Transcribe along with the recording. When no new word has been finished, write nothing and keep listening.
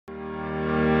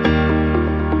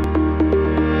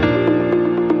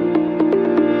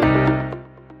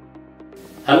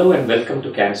Hello and welcome to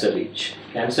Cancer Reach.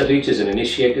 Cancer Reach is an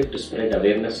initiative to spread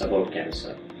awareness about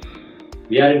cancer.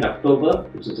 We are in October,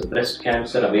 which is the Breast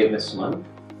Cancer Awareness Month,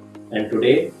 and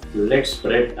today let's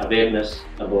spread awareness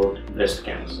about breast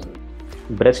cancer.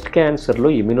 Breast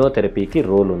క్యాన్సర్లో ఇమ్యునోథెరపీకి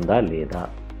role ఉందా లేదా?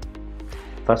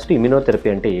 First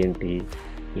immunotherapy అంటే ఏంటి?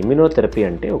 Immunotherapy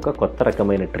అంటే ఒక కొత్త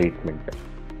రకమైన treatment.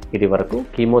 ఇది వరకు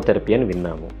కీమోథెరపీ అని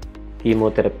విన్నాము.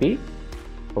 కీమోథెరపీ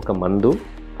ఒక మందు,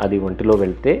 అది ఒంటిలో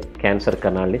వెళ్తే క్యాన్సర్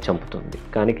కణాలని చంపుతుంది.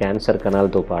 కానీ క్యాన్సర్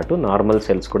కణాలతో పాటు నార్మల్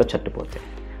సెల్స్ కూడా చచ్చిపోతాయి.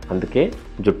 అందుకే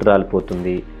జుట్టు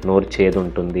రాలిపోతుంది, నోరు చేదు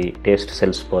ఉంటుంది, టేస్ట్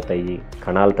సెల్స్ పోతాయి,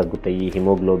 కణాలు తగ్గుతాయి,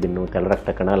 హిమోగ్లోబిన్, తెల్ల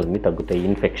రక్త కణాలన్నీ తగ్గుతాయి,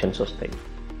 ఇన్ఫెక్షన్స్ వస్తాయి.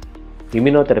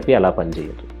 ఇమ్యునోథెరపీ అలా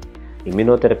పనిచేయదు.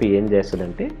 ఇమ్యునోథెరపీ ఏం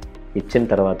చేస్తుందంటే ఇచ్చిన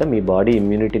తర్వాత మీ బాడీ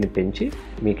ఇమ్యూనిటీని పెంచి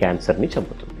మీ క్యాన్సర్ని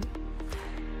చంపుతుంది.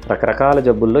 రకరకాల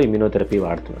జబ్బుల్లో ఇమ్యునోథెరపీ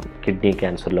వాడుతున్నాము. కిడ్నీ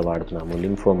క్యాన్సర్లో వాడుతున్నాము,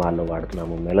 లింఫోమాల్లో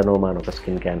వాడుతున్నాము, మెలనోమా అని ఒక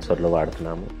స్కిన్ క్యాన్సర్లో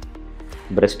వాడుతున్నాము.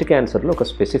 బ్రెస్ట్ క్యాన్సర్లో ఒక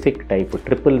స్పెసిఫిక్ టైప్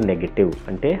ట్రిపుల్ నెగటివ్,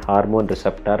 అంటే hormone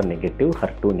receptor negative,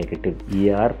 HER2 negative,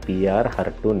 ER, PR,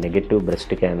 HER2 negative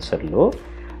breast క్యాన్సర్లో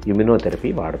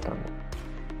immunotherapy వాడతాము.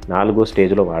 4వ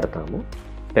స్టేజ్లో వాడతాము.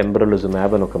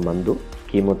 పెంబ్రొలిజుమాబ్ అని ఒక మందు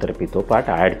కీమోథెరపీతో పాటు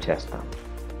యాడ్ చేస్తాము.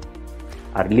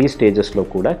 అర్లీ స్టేజెస్లో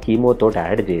కూడా కీమోతో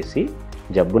యాడ్ చేసి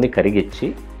జబ్బుని కరిగించి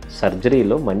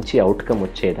సర్జరీలో మంచి అవుట్కమ్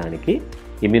వచ్చేదానికి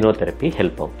ఇమ్యునోథెరపీ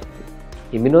హెల్ప్ అవుతుంది.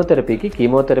 ఇమ్యునోథెరపీకి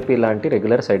కీమోథెరపీ లాంటి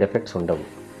రెగ్యులర్ సైడ్ ఎఫెక్ట్స్ ఉండవు,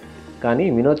 కానీ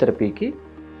ఇమ్యునోథెరపీకి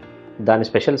దాని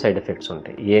స్పెషల్ సైడ్ ఎఫెక్ట్స్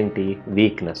ఉంటాయి. ఏంటి?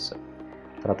 వీక్నెస్,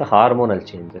 తర్వాత హార్మోనల్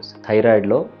చేంజెస్,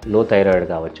 థైరాయిడ్లో లో థైరాయిడ్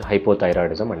కావచ్చు,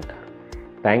 హైపోథైరాయిడిజం అంటారు,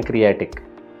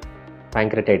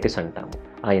 ప్యాంక్రియాటైటిస్ అంటాము,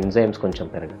 ఆ ఎంజైమ్స్ కొంచెం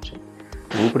పెరగచ్చు,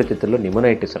 ఊపిరితిత్తుల్లో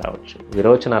నిమోనైటిస్ రావచ్చు,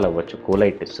 విరోచనాలు అవ్వచ్చు,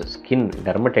 కోలైటిస్, స్కిన్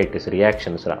డర్మటైటిస్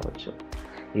రియాక్షన్స్ రావచ్చు.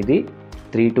 ఇది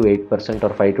 3 to 8% or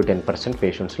 5 to 10%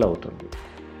 పేషెంట్స్లో అవుతుంది.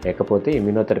 లేకపోతే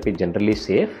immunotherapy generally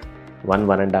safe.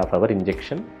 1.5 hour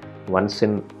injection, once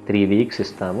in 3 weeks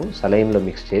ఇస్తాము, సలైన్లో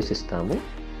మిక్స్ చేసి ఇస్తాము.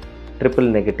 ట్రిపుల్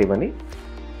నెగటివ్ అని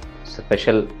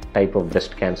స్పెషల్ టైప్ ఆఫ్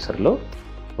బ్రెస్ట్ క్యాన్సర్లో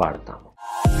వాడతాము.